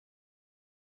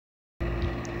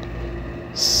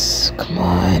Come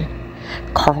on.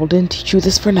 Carl didn't teach you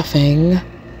this for nothing.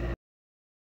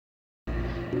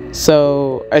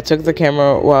 So I took the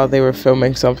camera while they were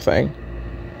filming something.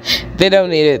 They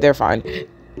don't need it, they're fine.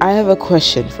 I have a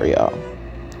question for y'all.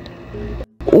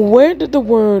 Where did the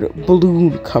word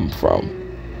balloon come from?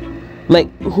 Like,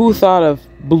 who thought of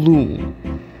balloon?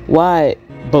 Why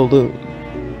balloon?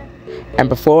 And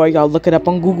before y'all look it up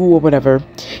on Google or whatever,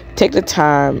 take the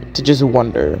time to just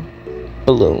wonder.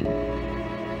 Balloon.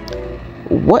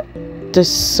 What does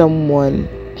someone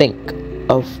think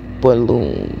of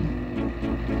balloon?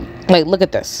 Like, look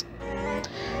at this.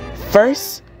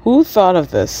 First, who thought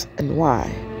of this and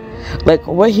why? Like,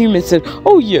 what human said,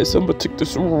 oh yes, I'm gonna take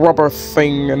this rubber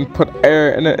thing and put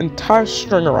air and an entire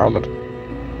string around it?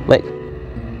 Like,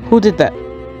 who did that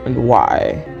and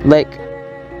why? Like,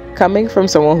 coming from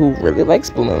someone who really likes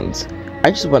balloons,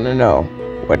 I just want to know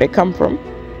where they come from,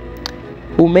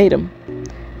 who made them,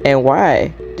 and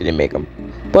why did they make them.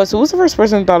 But so who's the first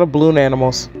person who thought of balloon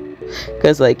animals?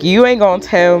 Because, like, you ain't gonna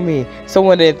tell me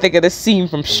someone didn't think of this scene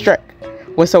from Shrek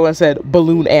when someone said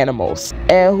balloon animals.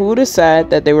 And who decided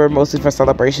that they were mostly for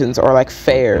celebrations or like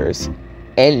fairs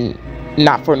and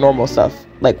not for normal stuff,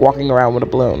 like walking around with a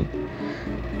balloon.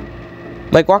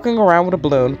 Like, walking around with a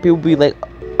balloon, people be like,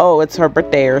 oh, it's her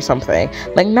birthday or something.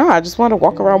 Like, nah, I just want to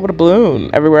walk around with a balloon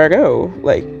everywhere I go.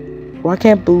 Like, why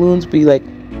can't balloons be like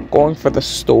going for the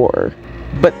store?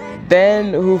 But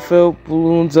then who filled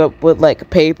balloons up with like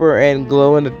paper and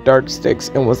glow in the dark sticks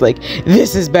and was like,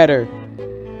 this is better.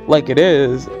 Like, it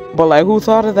is, but like, who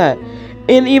thought of that?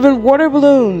 And even water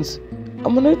balloons.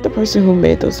 I'm gonna let the person who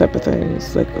made those type of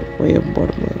things like a way of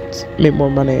water balloons made more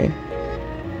money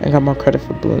and got more credit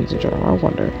for balloons in general. I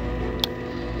wonder.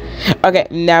 Okay,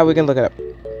 now we can look it up.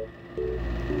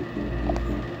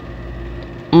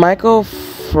 Michael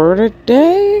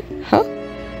Faraday? Huh?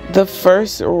 The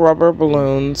first rubber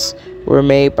balloons were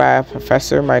made by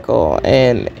Professor Michael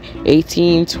in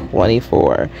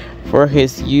 1824 for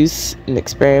his use in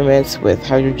experiments with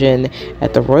hydrogen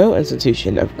at the Royal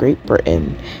Institution of Great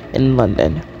Britain in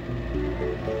London.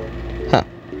 Huh.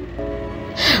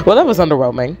 Well, that was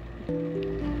underwhelming.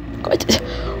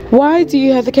 Why do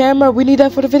you have the camera? We need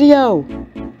that for the video.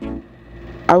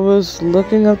 I was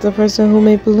looking up the person who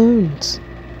made balloons.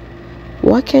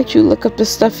 Why can't you look up the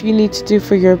stuff you need to do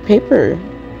for your paper?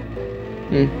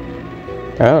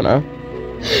 I don't know.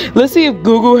 Let's see if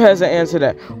Google has an answer to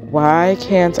that. Why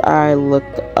can't I look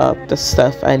up the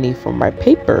stuff I need for my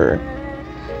paper?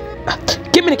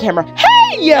 Give me the camera.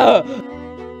 Hey!